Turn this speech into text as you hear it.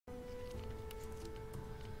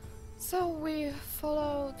So we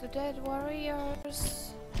follow the dead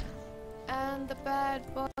warriors and the bad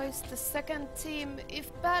boys, the second team.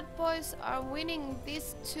 If bad boys are winning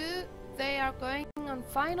these two, they are going on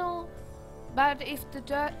final. But if the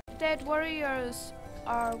dead warriors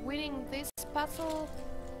are winning this battle,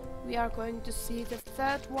 we are going to see the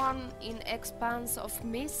third one in Expanse of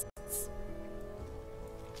Mists.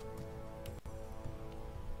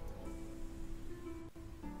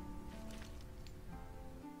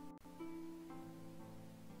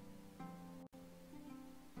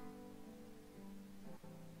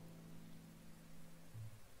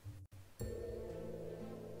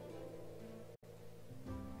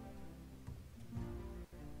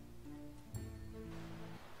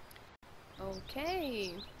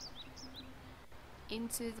 Okay,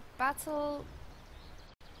 into the battle.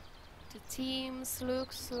 The teams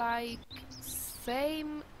looks like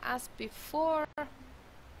same as before.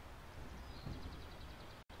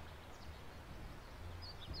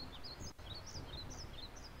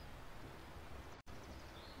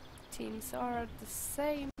 Teams are the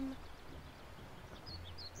same.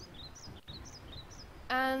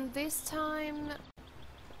 And this time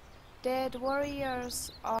dead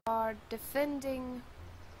warriors are defending.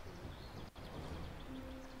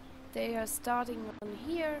 They are starting on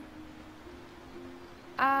here.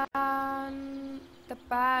 And the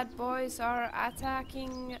bad boys are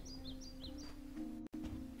attacking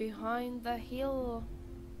behind the hill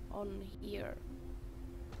on here.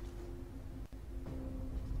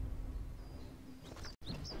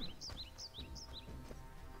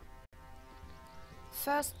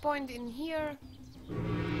 First point in here.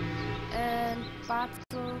 And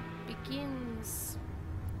battle begins.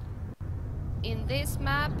 In this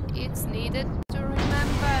map, it's needed to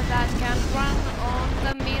remember that can run on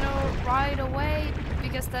the middle right away,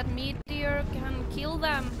 because that meteor can kill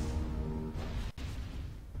them.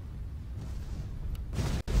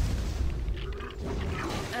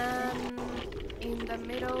 And in the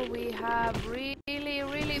middle we have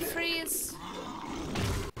really freeze.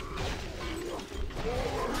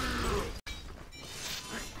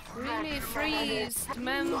 Really freezed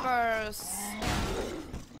members.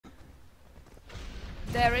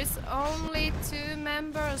 There is only 2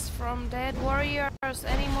 members from Dead Warriors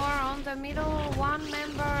anymore on the middle. 1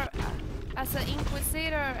 member as an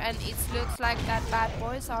Inquisitor, and it looks like that bad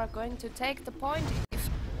boys are going to take the point if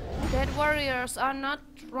Dead Warriors are not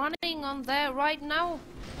running on there right now.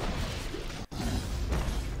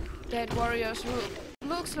 Dead Warriors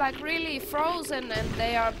looks like really frozen, and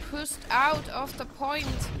they are pushed out of the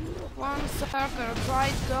point. One circle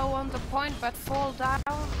tried to go on the point but fall down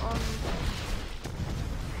on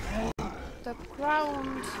the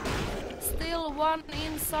ground. Still one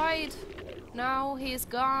inside. Now he's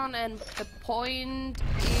gone, and the point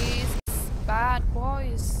is bad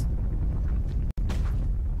boys.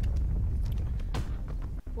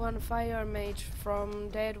 One fire mage from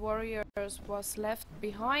Dead Warriors was left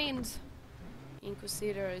behind.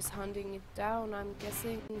 Inquisitor is hunting it down, I'm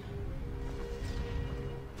guessing.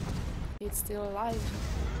 It's still alive.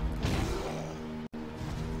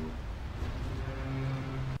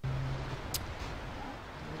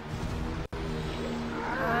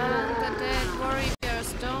 And the Dead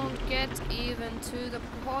Warriors don't get even to the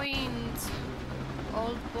point.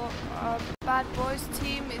 Bad Boys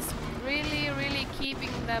team is really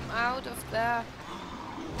keeping them out of there.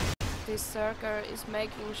 This circle is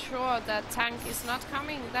making sure that tank is not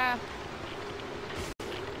coming there.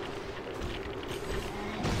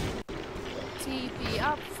 TP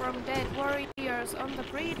up from Dead Warriors on the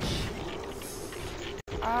bridge.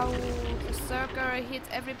 Oh, the circle hit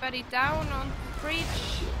everybody down on the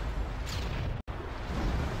bridge.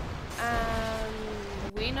 And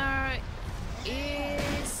winner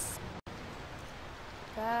is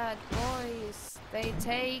Bad Boys. They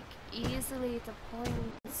take easily the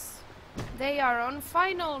points. They are on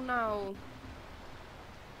final now.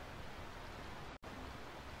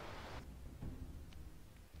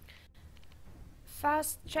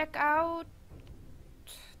 Fast check out.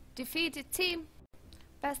 Defeated team.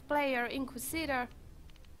 Best player Inquisitor.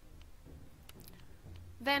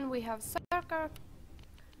 Then we have Circle.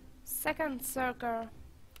 Second Circle.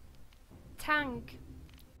 Tank.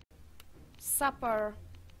 Supper.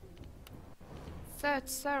 Third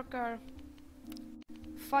Circle.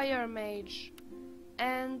 Fire Mage.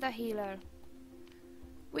 And the Healer.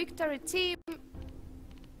 Victory team.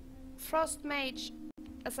 Frost Mage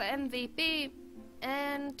as an MVP.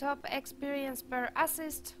 And top experience per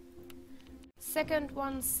assist. Second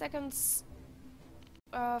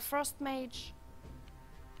Frost Mage.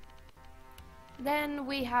 Then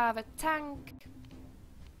we have a tank.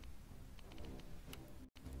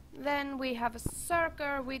 Then we have a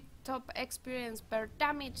Zerker with top experience per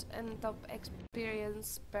damage and top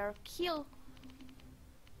experience per kill.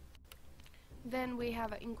 Then we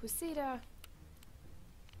have an Inquisitor,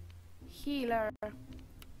 Healer,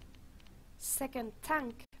 second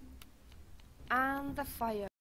tank, and the Fire